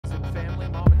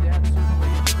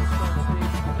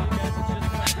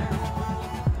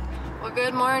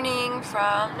Good morning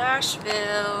from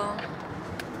Nashville.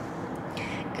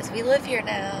 Because we live here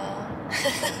now.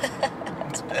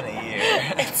 It's been a year.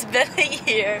 It's been a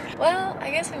year. Well,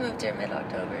 I guess we moved here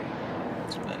mid-October.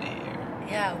 It's been a year.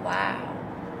 Yeah, wow.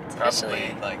 It's Probably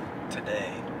officially like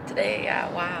today. today, yeah,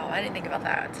 wow. I didn't think about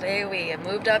that. Today we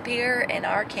moved up here in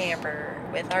our camper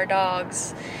with our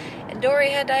dogs. And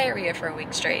Dory had diarrhea for a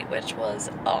week straight, which was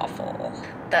awful.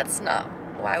 That's not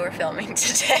why we're filming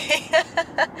today.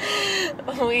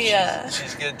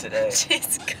 She's good today.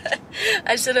 She's good.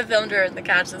 I should have filmed her on the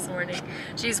couch this morning.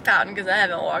 She's pouting because I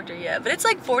haven't walked her yet. But it's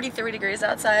like 43 degrees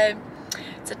outside.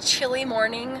 It's a chilly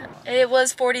morning. It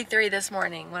was 43 this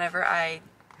morning whenever I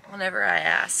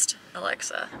asked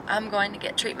Alexa. I'm going to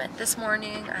get treatment this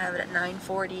morning. I have it at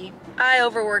 9:40. I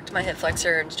overworked my hip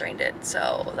flexor and strained it,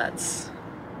 so that's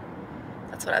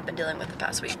what I've been dealing with the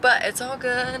past week. But it's all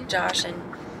good. Josh and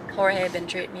Jorge have been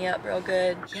treating me up real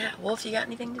good. Yeah, Wolf, you got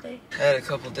anything today? I had a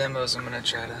couple demos I'm gonna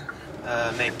try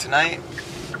to make tonight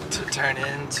to turn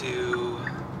into,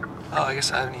 oh, I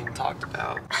guess I haven't even talked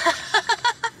about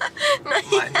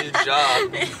my new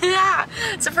job. Yeah,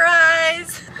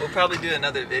 surprise! We'll probably do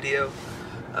another video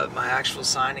of my actual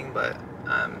signing, but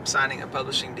I'm signing a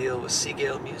publishing deal with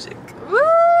Seagale Music. Woo!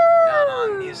 Down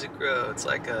on Music Row. It's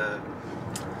like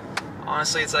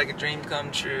honestly, it's like a dream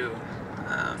come true.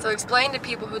 So explain to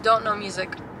people who don't know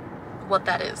music what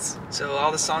that is. So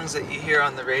all the songs that you hear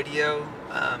on the radio,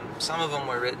 some of them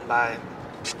were written by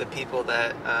the people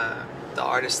that, the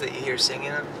artists that you hear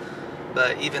singing them,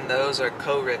 but even those are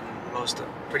co-written.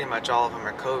 Pretty much all of them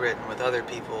are co-written with other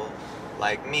people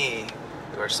like me,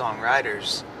 who are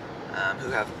songwriters, who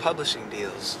have publishing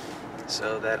deals,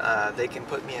 so that they can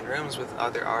put me in rooms with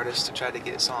other artists to try to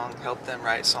help them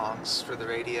write songs for the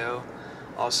radio.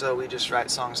 Also, we just write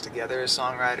songs together as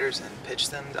songwriters and pitch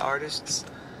them to artists.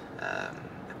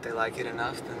 If they like it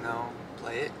enough, then they'll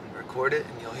play it and record it,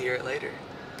 and you'll hear it later.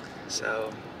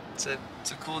 So it's a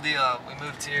cool deal. We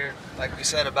moved here, like we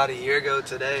said, about a year ago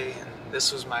today, and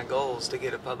this was my goal, is to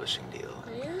get a publishing deal.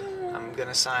 Yeah. I'm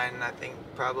gonna sign, I think,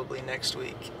 probably next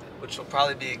week, which will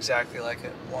probably be exactly like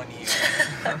 1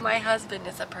 year. My husband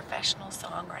is a professional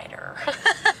songwriter.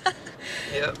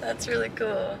 Yep. That's really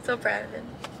cool. So proud of him.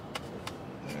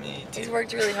 Me too. He's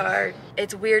worked really hard.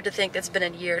 It's weird to think it's been a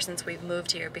year since we've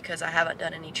moved here because I haven't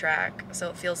done any track, so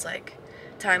it feels like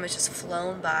time has just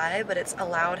flown by, but it's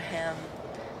allowed him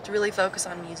to really focus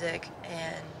on music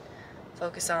and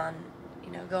focus on,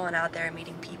 going out there and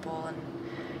meeting people and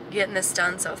getting this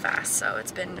done so fast. So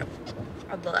it's been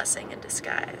a blessing in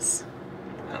disguise.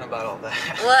 I don't know about all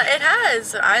that. Well, it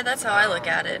has. That's how I look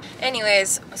at it.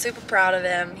 Anyways, I'm super proud of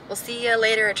him. We'll see you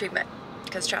later at treatment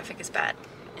because traffic is bad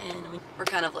and we're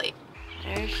kind of late.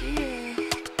 There she is.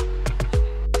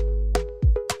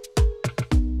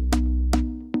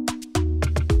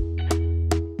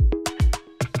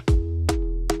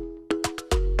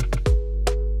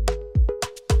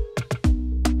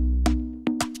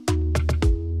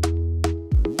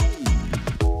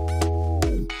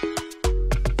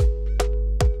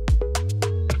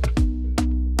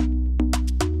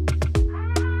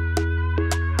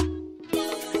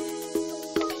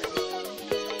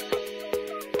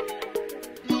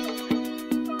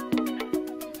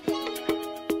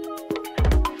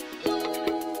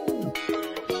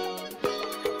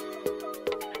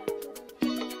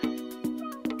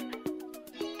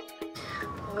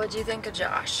 What'd you think of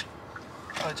Josh?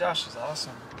 Oh, Josh is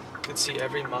awesome. You can see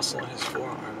every muscle in his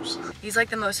forearms. He's like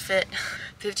the most fit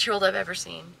 50-year-old I've ever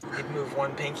seen. He'd move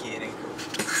one pinky and he'd go.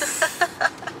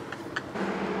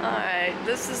 Alright,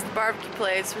 this is the barbecue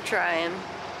place we're trying.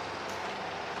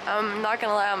 I'm not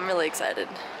gonna lie, I'm really excited.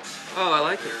 Oh, I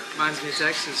like it. Reminds me of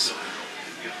Texas.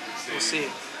 We'll see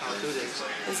how good it is.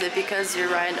 Is it because you're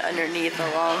riding underneath a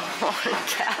longhorn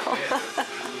cow?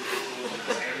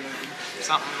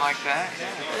 Something like that,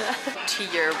 yeah. To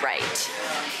your right,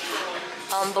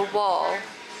 on the wall,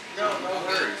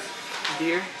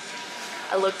 Deer?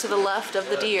 I look to the left of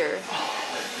the deer.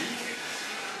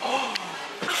 Oh.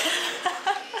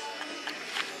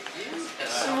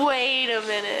 Wait a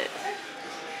minute.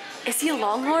 Is he a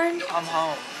longhorn? I'm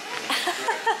home.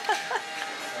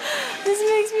 This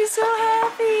makes me so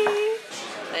happy.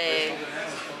 Hey,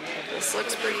 this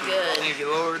looks pretty good. Thank you,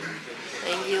 Lord.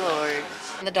 Thank you, Lord.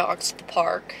 The dogs to the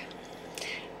park,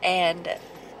 and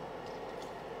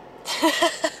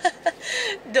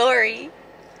Dory,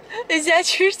 is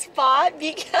that your spot?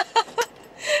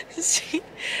 Because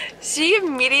she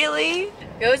immediately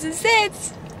goes and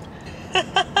sits.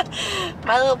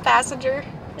 My little passenger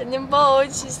in the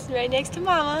boat, she's right next to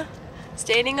Mama,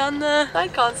 standing on the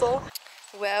side console.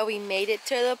 Well, we made it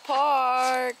to the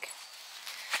park.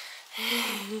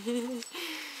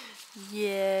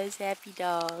 Yes, happy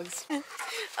dogs.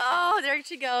 Oh, there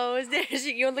she goes. There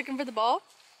she. You looking for the ball?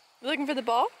 You looking for the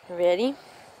ball? Ready?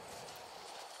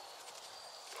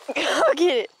 Go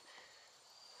get it.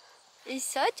 It's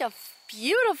such a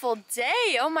beautiful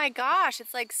day. Oh my gosh,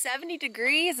 it's like 70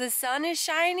 degrees. The sun is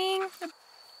shining.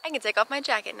 I can take off my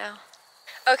jacket now.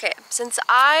 Okay, since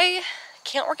I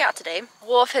can't work out today,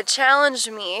 Wolf had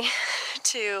challenged me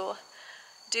to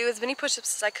do as many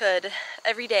push-ups as I could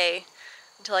every day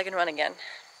until I can run again.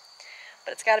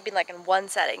 But it's gotta be like in one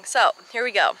setting. So, here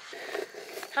we go.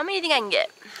 How many do you think I can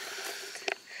get?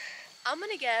 I'm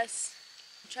gonna guess,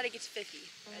 try to get to 50.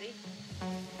 Ready?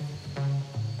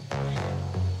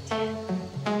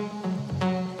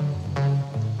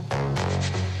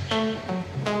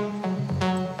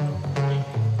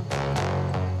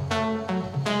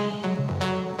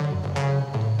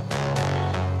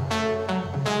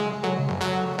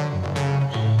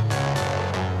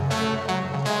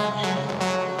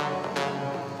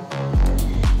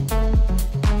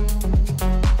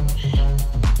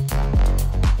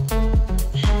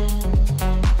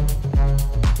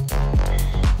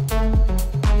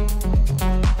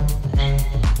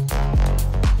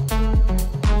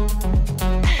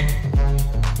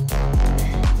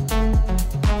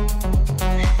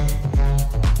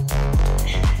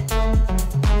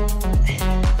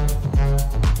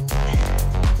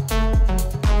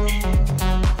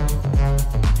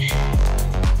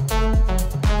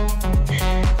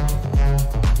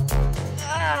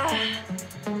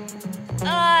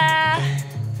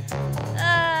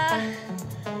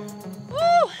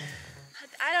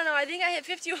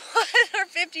 51 or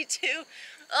 52.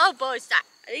 Oh boy, stop.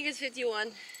 I think it's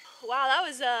 51. Wow, that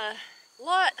was a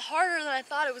lot harder than I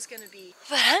thought it was gonna be.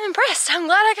 But I'm impressed. I'm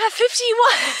glad I got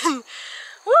 51.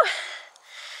 Woo.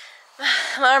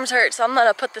 My arms hurt, so I'm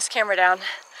gonna put this camera down.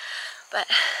 But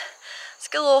let's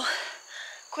get a little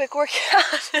quick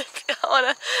workout if y'all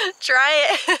wanna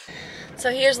try it.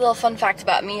 So here's a little fun fact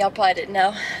about me, y'all probably didn't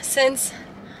know. Since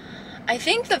I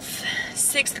think the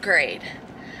 6th grade,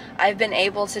 I've been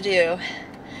able to do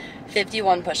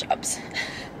 51 push-ups.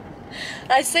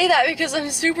 I say that because I'm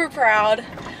super proud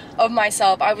of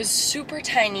myself. I was super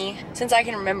tiny since I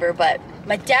can remember, but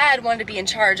my dad wanted to be in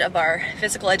charge of our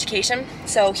physical education,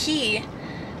 so he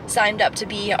signed up to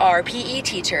be our PE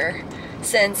teacher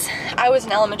since I was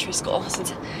in elementary school.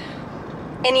 Since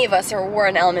any of us were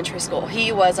in elementary school,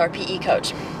 he was our PE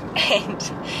coach,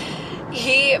 and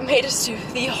he made us do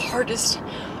the hardest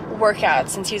workout.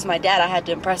 Since he was my dad, I had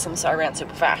to impress him, so I ran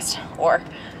super fast, or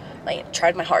like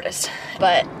tried my hardest.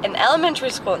 But in elementary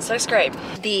school in 6th grade,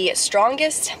 the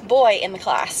strongest boy in the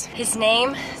class, his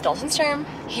name is Dalton Sturm.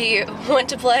 He went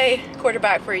to play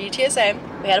quarterback for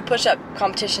UTSA. We had a push-up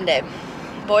competition day.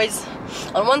 Boys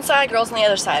on one side, girls on the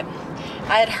other side.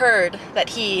 I had heard that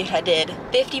he had did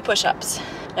 50 push-ups.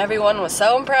 Everyone was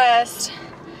so impressed.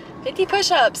 50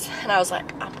 push-ups, and I was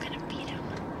like, I'm gonna beat him.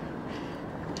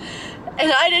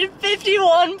 And I did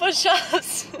 51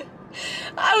 push-ups.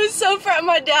 I was so proud.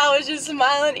 My dad was just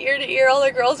smiling ear to ear. All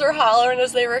the girls were hollering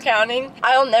as they were counting.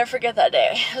 I'll never forget that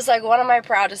day. It was like one of my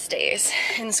proudest days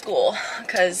in school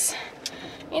because,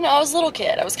 you know, I was a little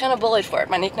kid. I was kind of bullied for it.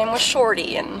 My nickname was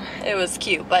Shorty, and it was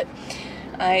cute, but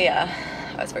I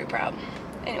was very proud.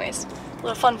 Anyways, a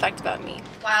little fun fact about me.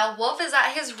 While Wolf is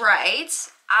at his right,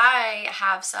 I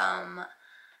have some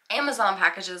Amazon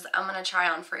packages I'm gonna try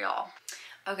on for y'all.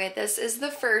 Okay, this is the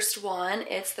first one.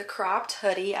 It's the cropped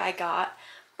hoodie I got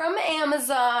from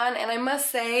Amazon, and I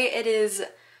must say it is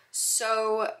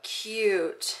so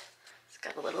cute. It's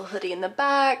got a little hoodie in the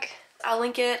back. I'll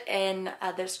link it in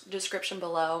the description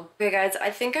below. Okay guys, I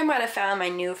think I might have found my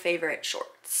new favorite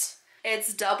shorts.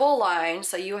 It's double lined,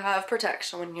 so you have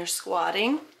protection when you're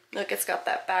squatting. Look, it's got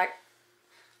that back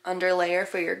underlayer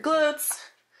for your glutes.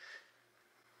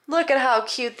 Look at how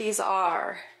cute these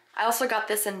are. I also got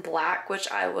this in black,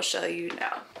 which I will show you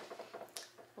now.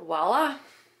 Voila,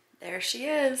 there she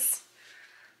is.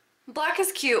 Black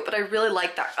is cute, but I really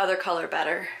like that other color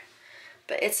better.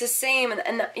 But it's the same,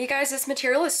 and you guys, this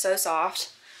material is so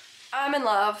soft. I'm in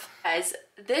love. Guys,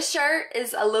 this shirt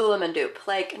is a Lululemon dupe.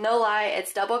 Like, no lie,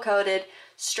 it's double coated,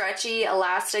 stretchy,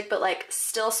 elastic, but like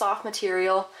still soft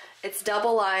material. It's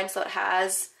double lined, so it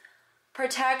has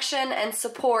protection and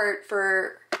support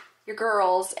for your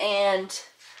girls, and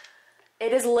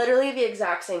it is literally the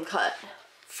exact same cut,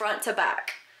 front to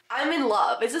back. I'm in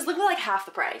love. This is looking like half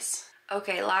the price.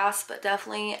 Okay, last but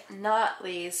definitely not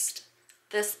least,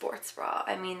 this sports bra.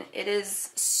 I mean, it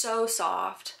is so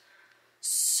soft,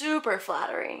 super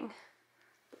flattering.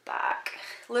 The back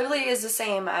literally is the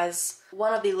same as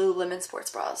one of the Lululemon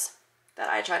sports bras that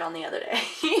I tried on the other day.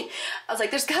 I was like,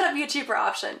 there's gotta be a cheaper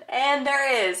option. And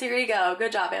there is. Here you go.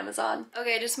 Good job, Amazon.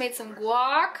 Okay, I just made some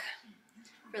guac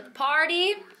for the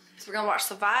party. So we're gonna watch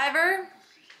Survivor.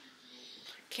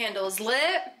 Candles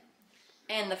lit.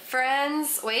 And the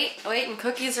friends, wait, and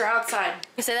cookies are outside.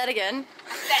 You say that again?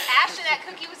 That Ashtin, that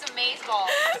cookie was amazeballs.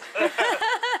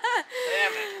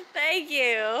 Damn it. Thank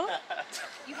you.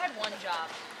 You had one job.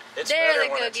 It's There better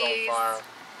the when cookies. it's on fire.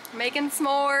 Making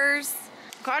s'mores.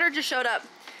 Carter just showed up.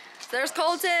 So there's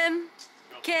Colton,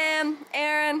 Kim,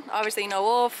 Aaron, obviously no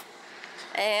Wolf,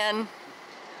 and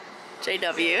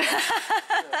JW.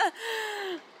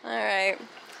 All right.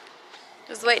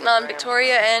 Just waiting on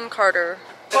Victoria and Carter.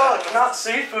 Fuck, not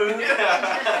seafood.